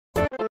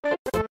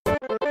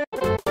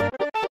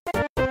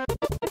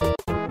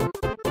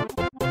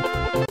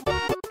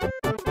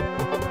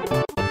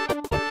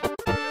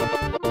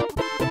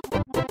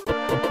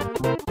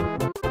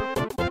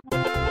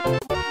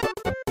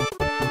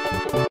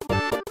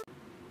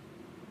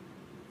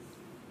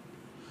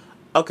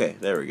Okay,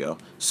 there we go.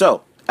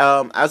 So,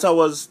 as I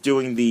was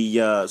doing the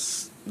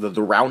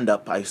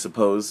roundup, I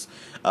suppose,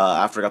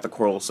 after I got the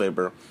coral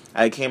saber,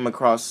 I came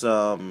across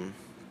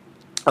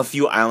a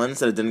few islands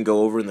that I didn't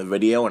go over in the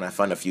video, and I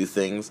found a few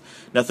things.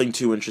 Nothing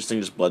too interesting,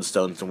 just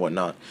bloodstones and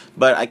whatnot.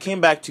 But I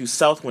came back to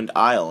Southwind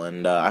Isle,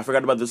 and I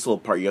forgot about this little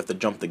part. You have to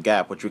jump the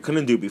gap, which we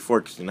couldn't do before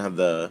because you didn't have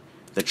the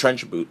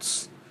trench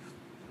boots.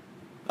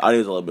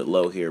 Audio's a little bit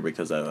low here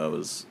because I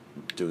was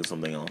doing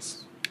something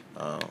else.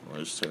 Let me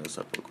just turn this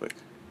up real quick.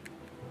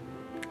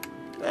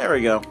 There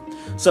we go.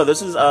 So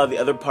this is the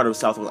other part of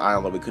Southwind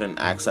Isle that we couldn't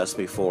access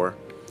before.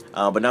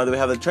 But now that we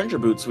have the trencher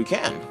boots, we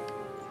can.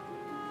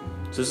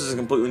 So this is a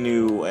completely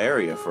new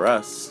area for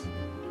us.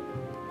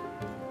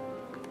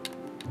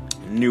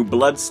 New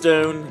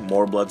bloodstone,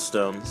 more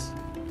bloodstones.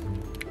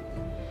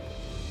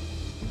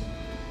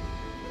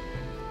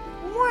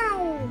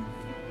 Wow.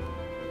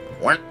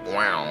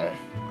 Wow.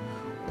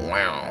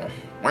 Wow.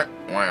 Wow.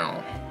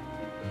 Wow.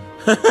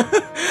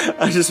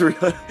 I just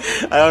realized,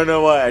 I don't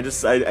know why,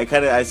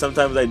 I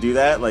sometimes I do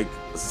that, like,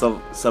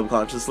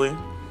 subconsciously.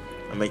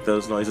 I make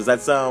those noises.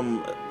 That's,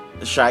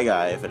 Shy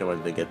Guy, if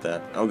anyone didn't get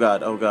that. Oh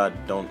god,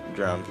 don't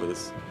drown,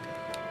 please.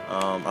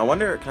 I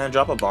wonder, can I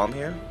drop a bomb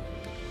here?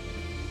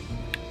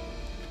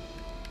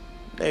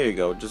 There you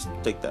go, just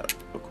take that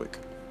real quick.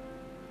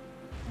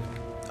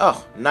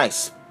 Oh,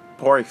 nice.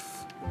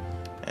 Porif.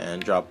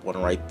 And drop one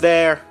right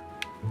there.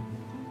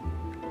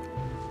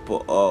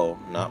 Oh,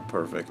 not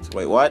perfect.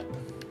 Wait, what?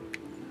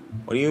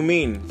 What do you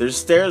mean? There's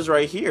stairs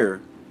right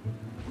here.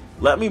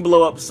 Let me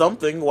blow up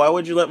something. Why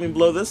would you let me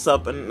blow this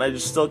up and I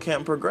just still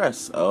can't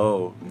progress?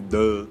 Oh,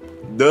 duh.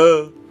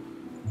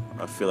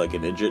 I feel like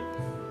an idiot.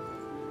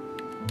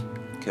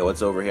 Okay,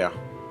 what's over here?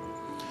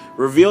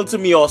 Reveal to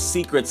me your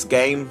secrets,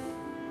 game.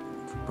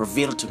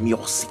 Reveal to me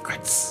your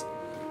secrets.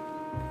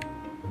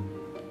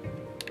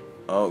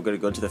 Oh, gotta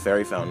go to the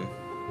fairy fountain.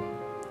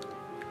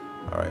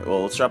 Alright,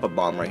 well, let's drop a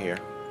bomb right here.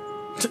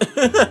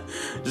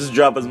 Just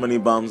drop as many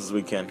bombs as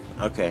we can.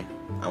 Okay,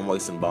 I'm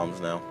wasting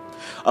bombs now.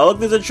 Oh, look,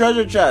 there's a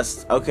treasure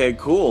chest. Okay,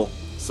 cool.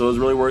 So it was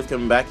really worth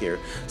coming back here.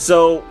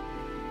 So,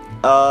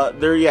 so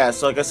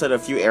like I said, a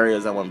few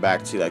areas I went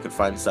back to that I could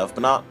find stuff,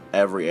 but not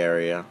every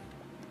area.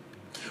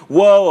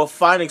 Whoa, a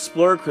fine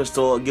explorer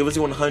crystal. Give us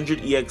 100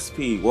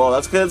 EXP. Whoa,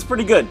 that's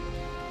pretty good.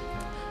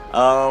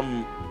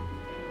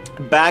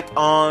 Back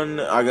on,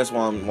 I guess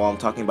while I'm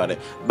talking about it,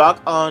 back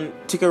on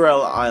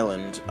Ticarel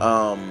Island,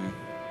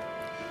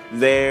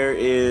 there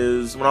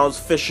is, when I was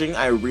fishing,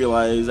 I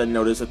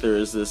noticed that there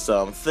is this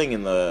thing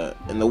in the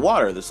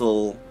water, this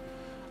little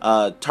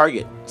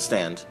target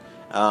stand.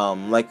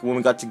 Like when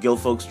we got to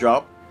Gilfolk's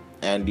Drop,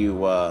 and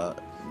you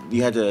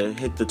had to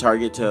hit the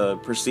target to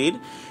proceed,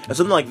 and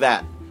something like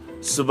that.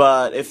 So,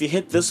 but if you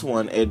hit this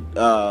one, it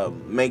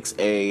makes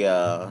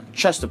a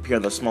chest appear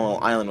on the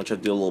small island, which I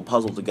have to do a little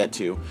puzzle to get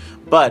to.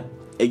 But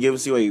it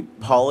gives you a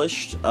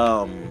polished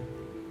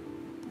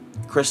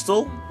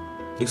crystal.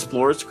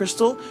 Explorer's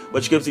Crystal,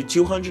 which gives you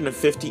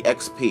 250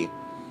 XP.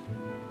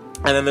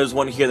 And then there's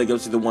one here that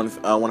gives you the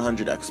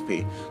 100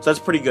 XP. So that's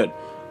pretty good.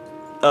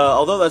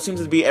 Although that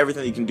seems to be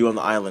everything that you can do on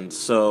the island.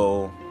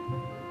 So,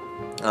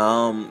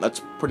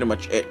 that's pretty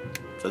much it.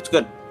 So that's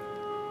good.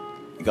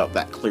 You got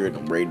that cleared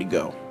and ready to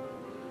go.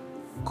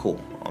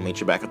 Cool. I'll meet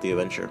you back at the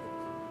adventure.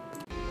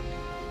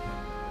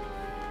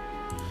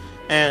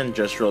 And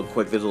just real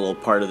quick, there's a little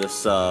part of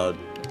this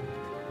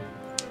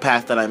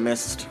path that I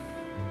missed.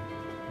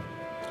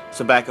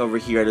 So back over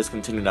here, I just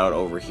continued out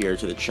over here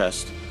to the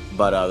chest,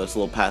 but this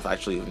little path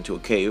actually leads into a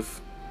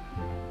cave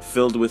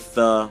filled with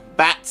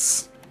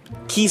bats,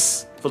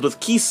 filled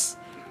with keys.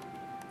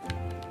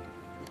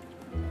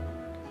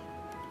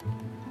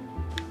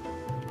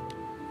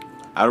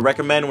 I would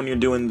recommend when you're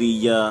doing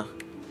the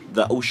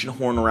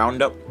Oceanhorn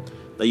roundup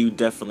that you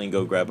definitely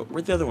go grab it.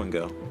 Where'd the other one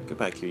go? Get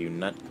back here, you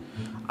nut.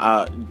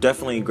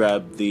 Definitely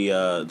grab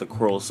the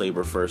coral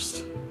saber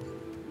first.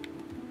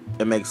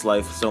 It makes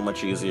life so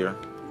much easier.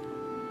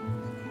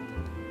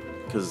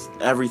 Because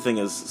everything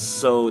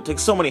is it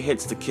takes so many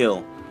hits to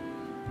kill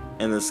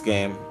in this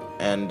game,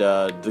 and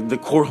the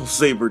coral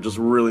saber just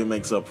really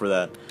makes up for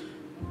that.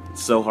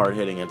 It's so hard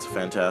hitting, it's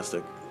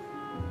fantastic.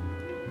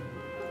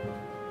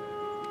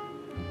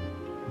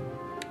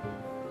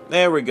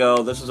 There we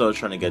go, this is what I was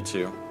trying to get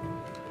to.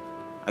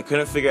 I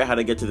couldn't figure out how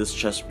to get to this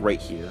chest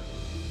right here.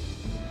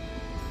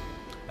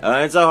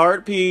 And it's a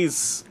heart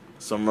piece,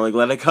 so I'm really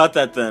glad I caught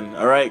that then.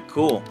 Alright,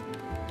 cool.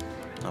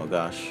 Oh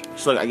gosh.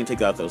 Just look, I can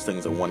take out those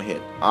things in one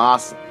hit.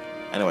 Awesome.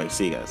 Anyway,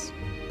 see you guys.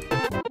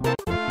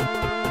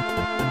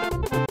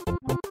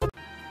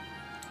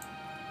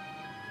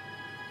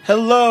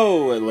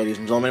 Hello, ladies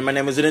and gentlemen. My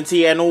name is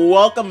Identi, and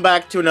welcome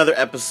back to another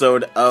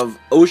episode of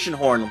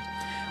Oceanhorn.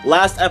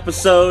 Last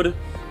episode,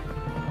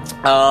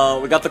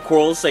 we got the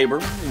Coral Saber,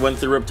 we went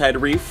through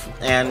Riptide Reef,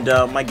 and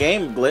my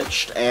game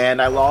glitched,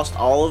 and I lost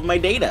all of my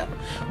data.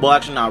 Well,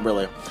 actually, not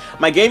really.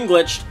 My game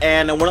glitched,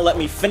 and it wouldn't let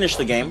me finish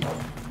the game.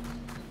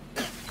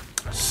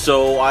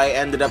 So I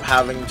ended up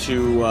having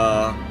to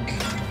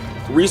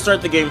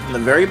restart the game from the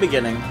very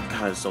beginning.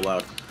 God, it's so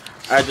loud.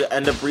 I had to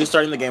end up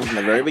restarting the game from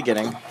the very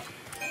beginning.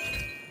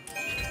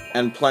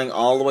 and playing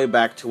all the way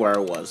back to where I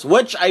was,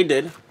 which I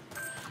did.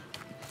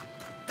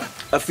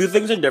 A few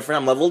things are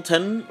different. I'm level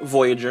 10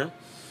 Voyager.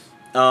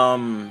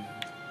 All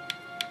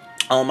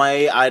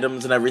my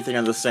items and everything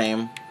are the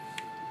same.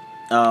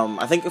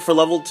 I think for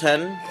level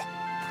 10,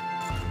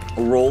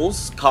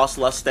 rolls cost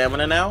less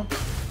stamina now,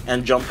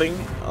 and jumping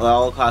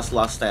all cost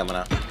less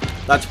stamina.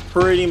 That's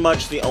pretty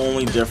much the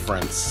only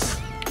difference.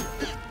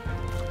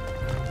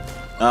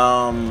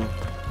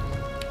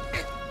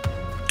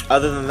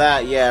 Other than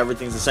that, yeah,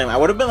 everything's the same. I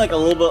would have been like a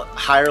little bit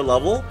higher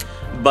level,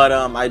 but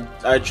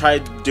I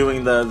tried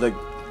doing the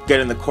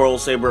getting the Coral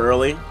Saber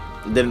early.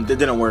 It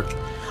didn't work.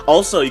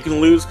 Also, you can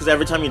lose, because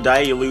every time you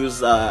die, you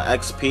lose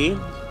XP,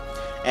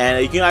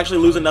 and you can actually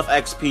lose enough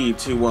XP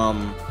to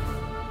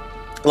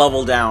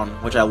level down,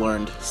 which I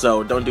learned.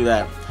 So don't do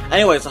that.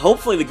 Anyway, so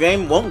hopefully the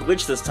game won't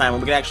glitch this time,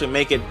 and we can actually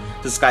make it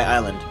to Sky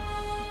Island.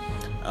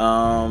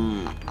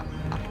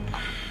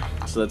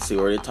 So let's see.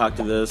 We already talked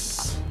to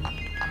this.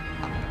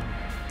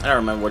 I don't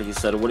remember what he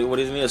said. What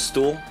does he need? A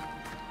stool?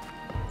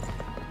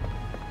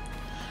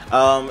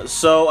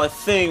 So a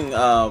thing,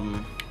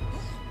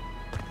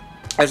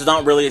 it's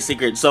not really a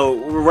secret. So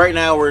right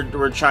now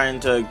we're trying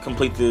to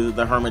complete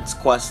the Hermit's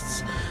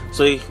quests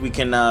so we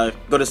can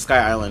go to Sky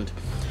Island.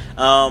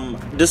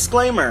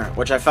 Disclaimer,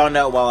 which I found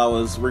out while I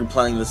was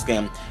replaying this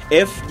game.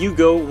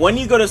 When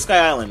you go to Sky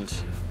Island,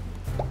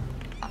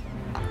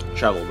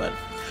 travel bed.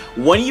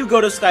 When you go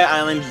to Sky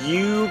Island,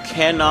 you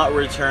cannot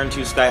return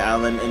to Sky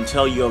Island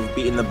until you have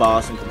beaten the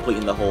boss and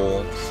completed the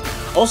whole.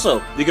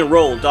 Also, you can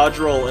dodge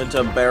roll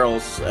into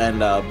barrels and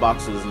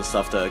boxes and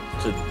stuff to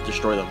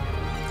destroy them.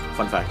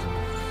 Fun fact.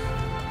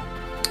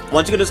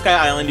 Once you go to Sky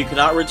Island, you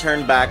cannot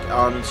return back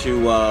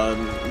onto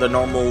the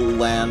normal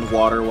land,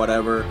 water,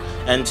 whatever,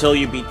 until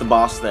you beat the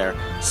boss there.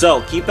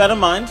 So, keep that in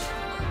mind.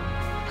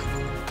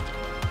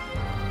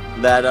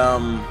 That,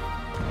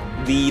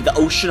 the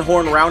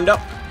Oceanhorn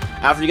roundup,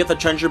 after you get the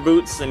trencher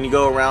boots and you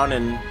go around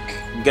and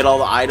get all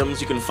the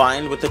items you can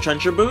find with the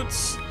trencher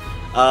boots.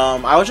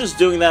 I was just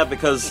doing that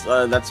because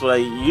that's what I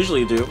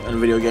usually do in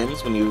video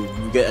games when you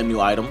get a new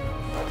item.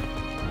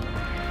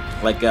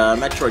 Like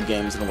Metroid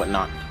games and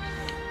whatnot.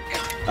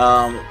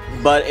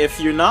 But if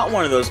you're not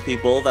one of those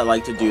people that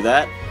like to do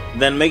that,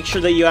 then make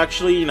sure that you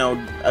actually, you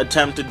know,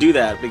 attempt to do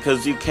that,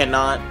 because you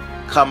cannot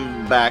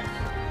come back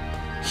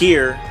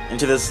here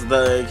into this,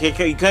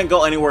 you can't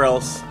go anywhere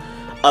else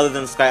other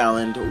than Sky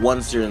Island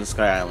once you're in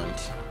Sky Island.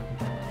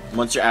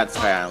 Once you're at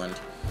Sky Island.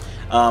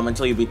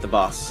 Until you beat the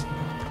boss.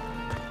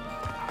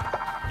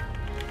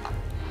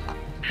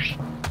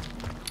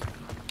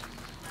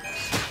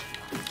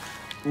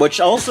 Which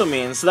also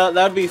means, so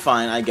that would be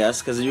fine, I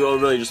guess, because you're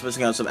really just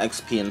missing out some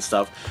XP and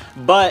stuff.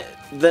 But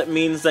that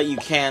means that you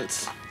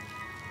can't.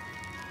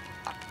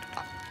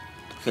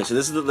 Okay, so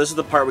this is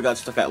the part we got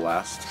stuck at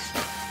last.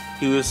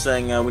 He was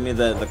saying we need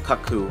the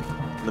cuckoo,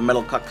 the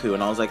metal cuckoo,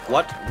 and I was like,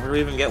 what? Where do we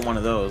even get one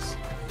of those?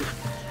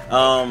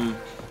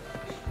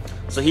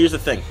 So here's the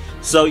thing.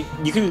 So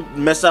you can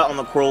miss out on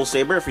the Coral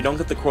Saber. If you don't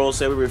get the Coral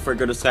Saber before you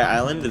go to Sky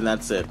Island, then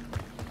that's it.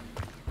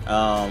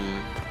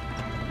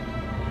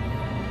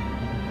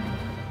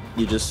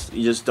 You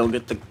just don't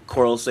get the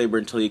Coral Saber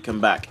until you come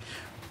back.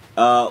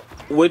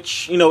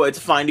 Which, you know, it's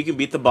fine. You can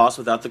beat the boss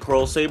without the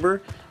Coral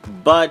Saber,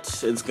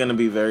 but it's gonna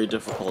be very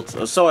difficult.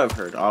 So I've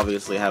heard.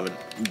 Obviously, I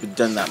haven't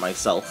done that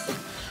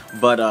myself,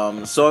 but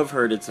so I've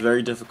heard it's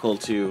very difficult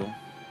to.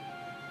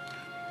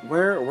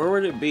 Where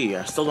would it be?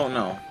 I still don't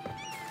know.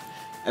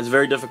 It's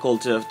very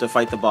difficult to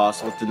fight the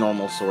boss with the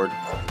normal sword.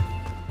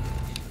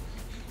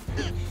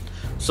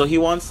 So he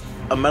wants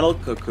a metal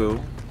cuckoo,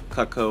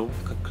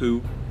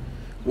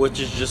 which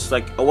is just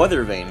like a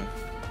weather vane.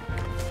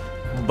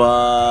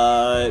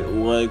 But,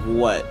 like,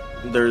 what?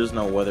 There's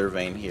no weather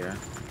vane here.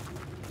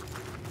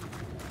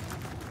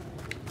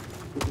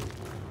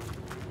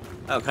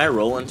 Oh, can I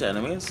roll into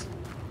enemies?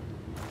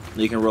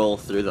 You can roll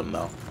through them,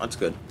 though. That's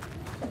good.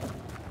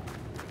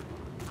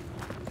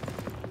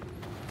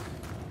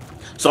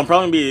 So I'm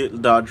probably going to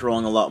be dodge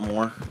rolling a lot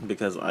more,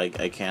 because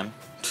I can.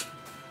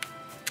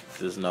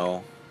 There's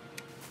no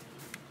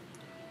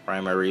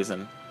rhyme or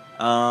reason.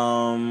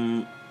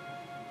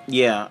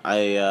 Yeah,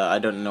 I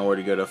don't know where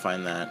to go to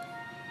find that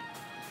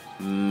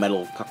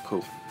metal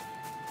cuckoo.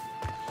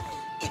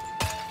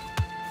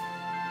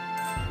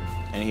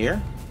 In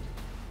here?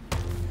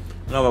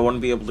 No, I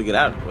wouldn't be able to get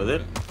out with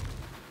it.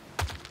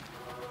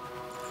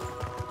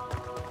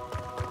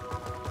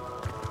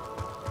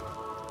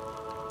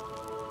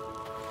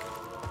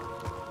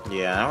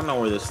 Yeah, I don't know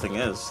where this thing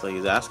is that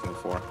he's asking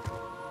for.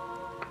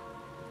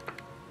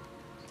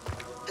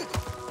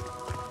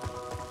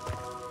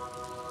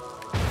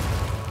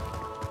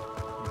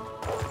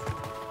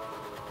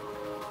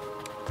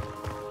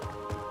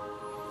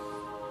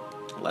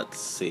 Let's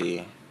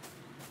see.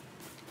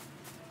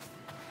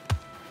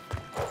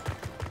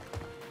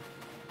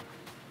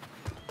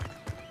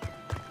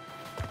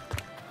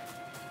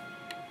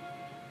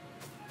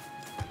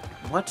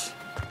 What?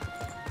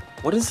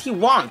 What does he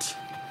want?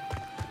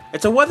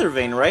 It's a weather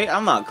vane, right?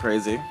 I'm not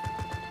crazy.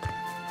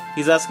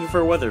 He's asking for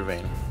a weather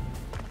vane.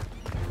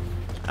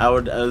 I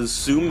would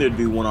assume there'd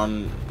be one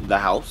on the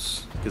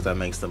house, because that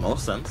makes the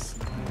most sense.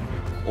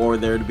 Or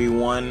there'd be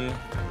one,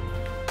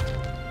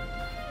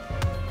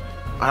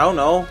 I don't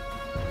know,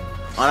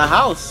 on a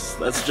house.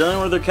 That's generally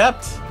where they're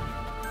kept.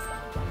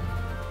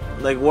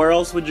 Like, where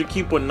else would you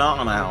keep one not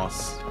on a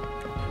house?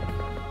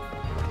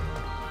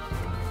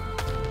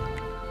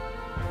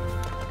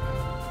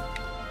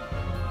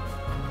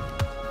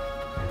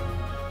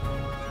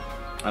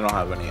 I don't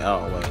have any.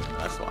 Oh, wait,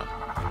 that's why.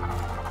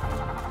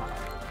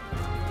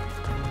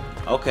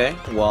 Okay,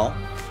 well.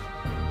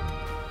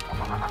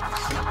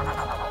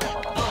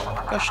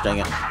 Gosh dang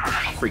it.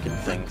 Freaking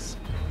things.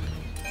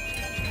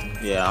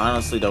 Yeah, I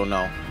honestly don't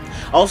know.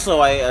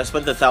 Also, I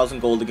spent 1,000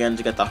 gold again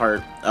to get the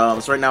heart.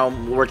 So right now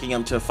I'm working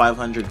up to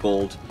 500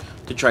 gold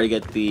to try to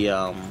get the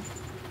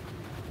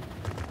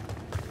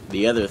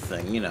other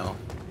thing, you know.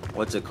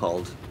 What's it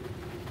called?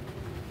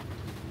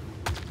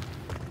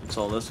 What's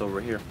all this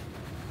over here?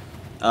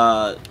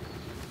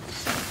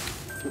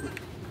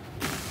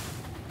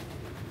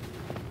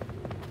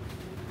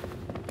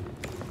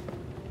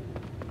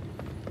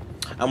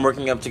 I'm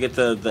working up to get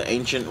the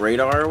ancient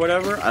radar or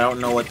whatever. I don't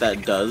know what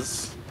that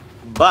does,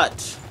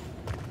 but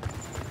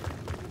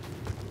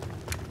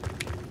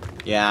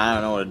yeah, I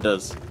don't know what it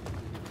does.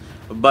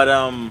 But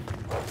I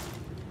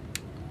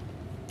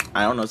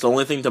don't know. It's the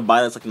only thing to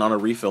buy that's like not a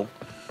refill,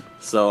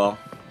 so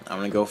I'm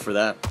gonna go for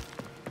that.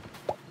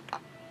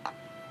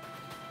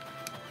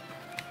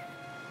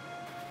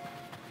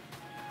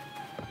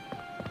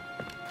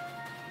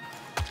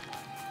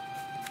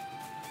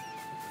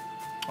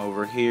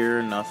 Over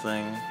here,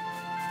 nothing.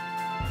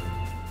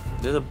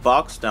 There's a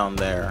box down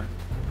there,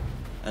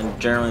 and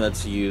generally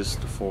that's used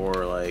for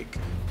like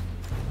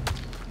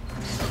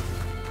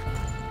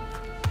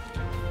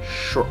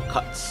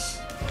shortcuts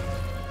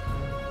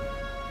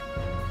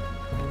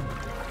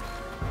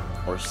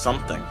or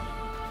something.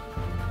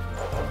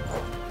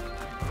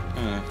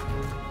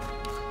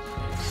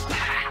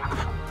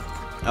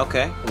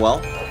 Okay, well,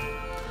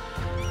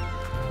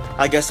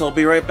 I guess I'll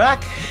be right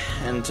back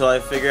until I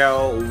figure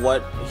out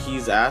what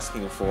he's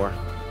asking for.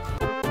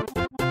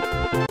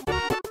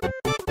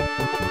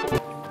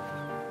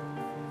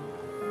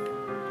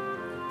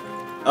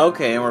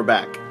 Okay, and we're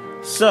back.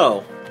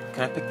 So,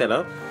 can I pick that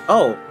up?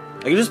 Oh,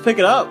 I can just pick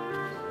it up.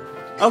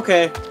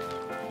 Okay,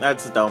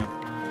 that's dumb.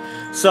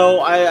 So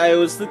I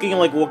was thinking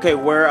like, okay,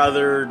 where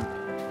other?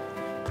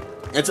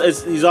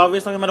 He's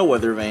obviously talking about a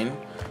weather vane.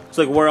 It's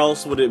like, where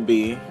else would it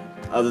be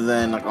other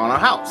than like on a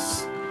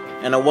house?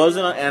 And it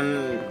wasn't.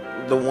 And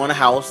the one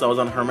house that was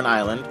on Herman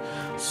Island.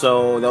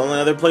 So the only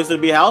other place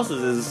there'd be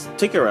houses is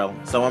Tikkerel.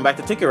 So I went back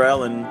to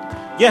Tikkerel, and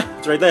yeah,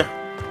 it's right there.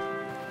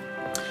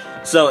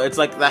 So it's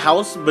like the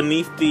house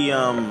beneath the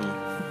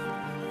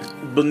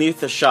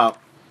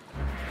shop.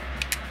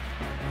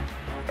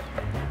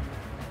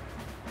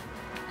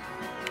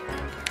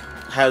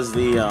 Has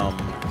the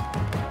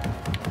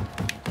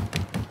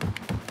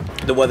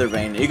weather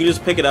vane. You can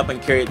just pick it up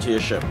and carry it to your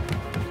ship.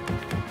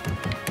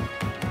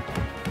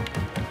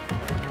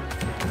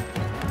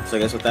 So I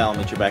guess with that, I'll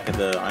meet you back at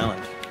the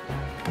island.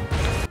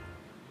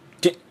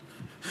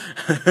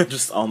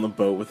 Just on the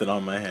boat with it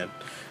on my head,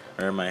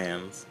 or in my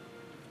hands.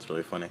 It's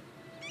really funny.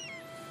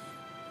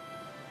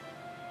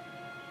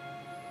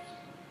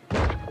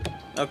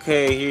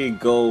 Okay, here you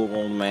go,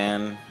 old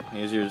man.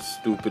 Here's your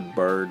stupid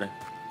bird.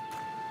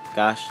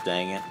 Gosh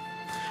dang it.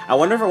 I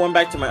wonder if I went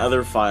back to my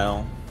other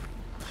file.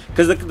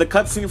 Because the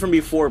cutscene from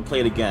before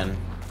played again.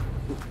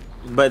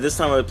 But this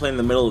time I would play in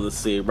the middle of the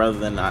sea rather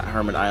than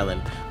Hermit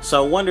Island.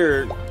 So I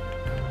wonder...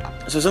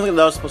 So something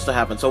that was supposed to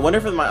happen. So I wonder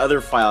if in my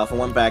other file, if I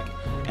went back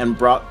and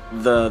brought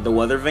the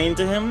weather vane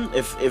to him,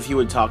 if he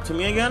would talk to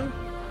me again.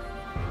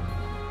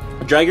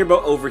 Drag your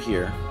boat over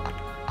here.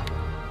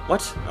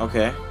 What?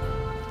 Okay.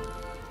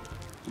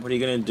 What are you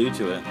gonna do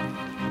to it?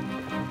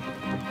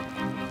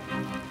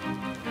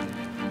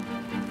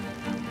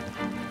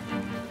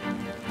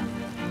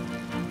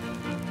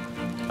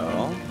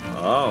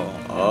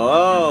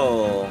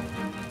 Oh.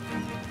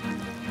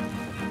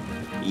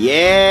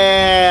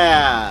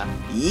 Yeah!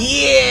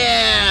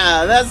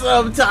 Yeah! That's what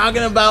I'm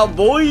talking about,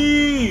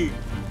 boy!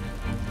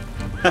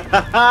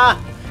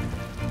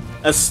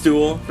 A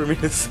stool for me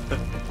to sit.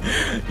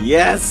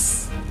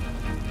 Yes!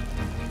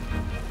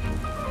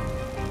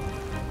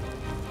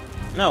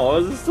 No, what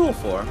was the stool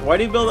for? Why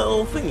did you build that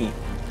little thingy?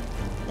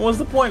 What was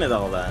the point of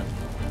all that?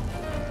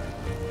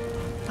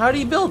 How do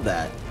you build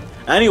that?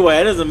 Anyway,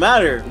 it doesn't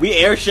matter. We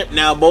airship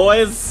now,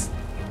 boys!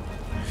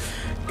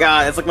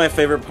 God, it's like my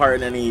favorite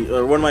part in any,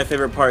 or one of my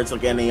favorite parts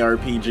like any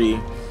RPG.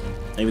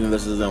 Even though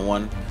this isn't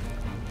one.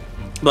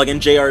 But like in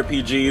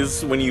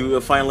JRPGs, when you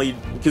finally,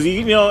 because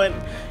you know, in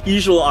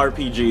usual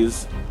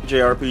RPGs,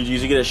 JRPGs,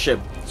 you get a ship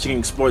so you can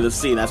explore the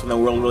sea, and that's when the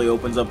world really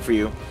opens up for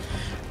you.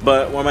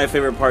 But one of my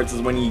favorite parts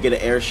is when you get an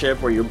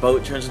airship, where your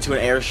boat turns into an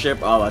airship.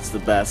 Oh, that's the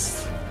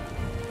best.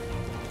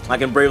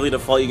 Like in Bravely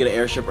Default, you get an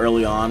airship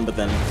early on, but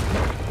then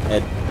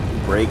it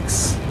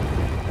breaks.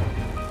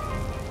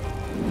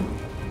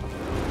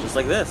 Just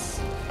like this.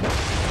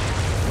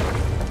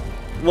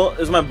 Well,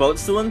 is my boat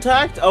still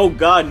intact? Oh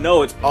god,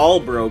 no, it's all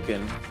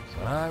broken.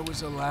 When I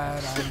was a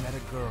lad, I met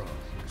a girl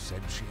who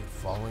said she had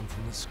fallen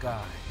from the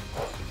sky.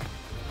 Mary.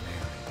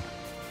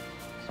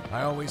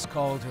 I always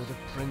called her the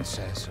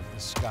princess of the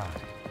sky.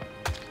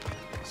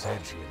 Said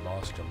she had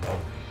lost her memory.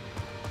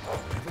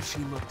 Whenever she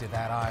looked at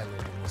that island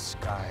in the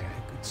sky, I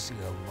could see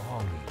a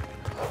longing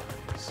in her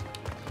eyes.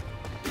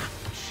 Did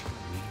she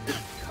really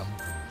come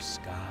from the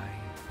sky?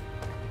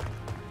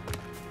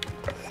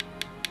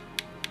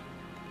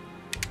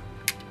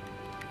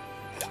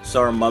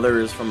 So our mother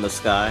is from the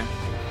sky.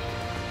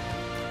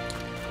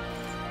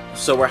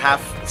 So we're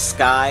half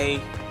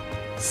Skyian,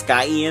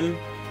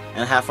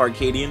 and half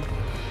Arcadian.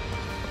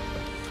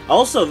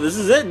 Also, this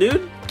is it,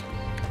 dude.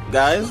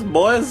 Guys,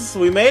 boys,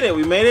 we made it.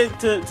 We made it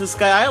to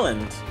Sky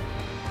Island.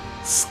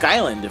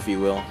 Skyland, if you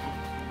will.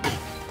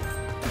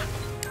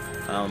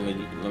 Let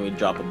me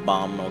drop a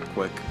bomb real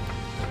quick.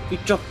 You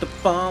dropped the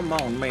bomb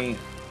on me,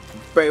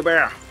 baby.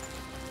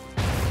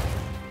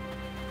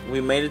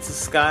 We made it to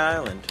Sky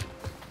Island.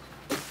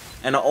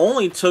 And it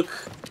only took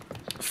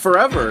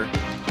forever.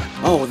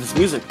 Oh, this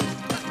music.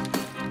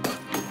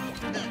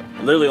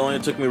 It literally only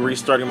took me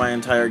restarting my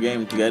entire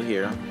game to get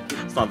here.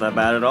 It's not that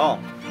bad at all.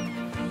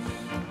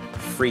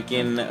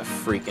 Freaking.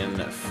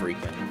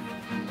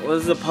 What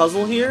is the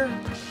puzzle here?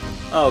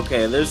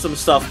 Okay, there's some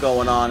stuff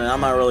going on, and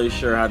I'm not really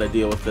sure how to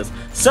deal with this.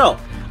 So,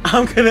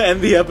 I'm gonna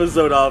end the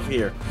episode off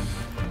here.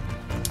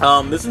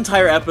 This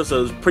entire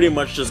episode is pretty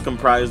much just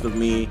comprised of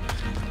me,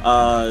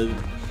 trying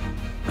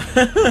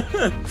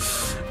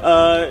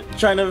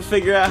to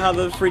figure out how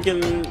the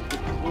freaking,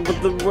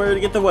 where to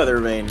get the weather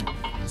vane.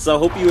 So I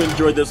hope you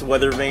enjoyed this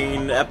weather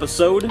vane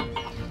episode.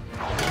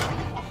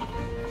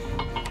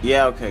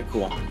 Yeah, okay,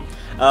 cool.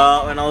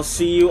 And I'll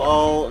see you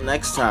all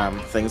next time.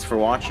 Thanks for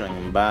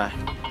watching. Bye.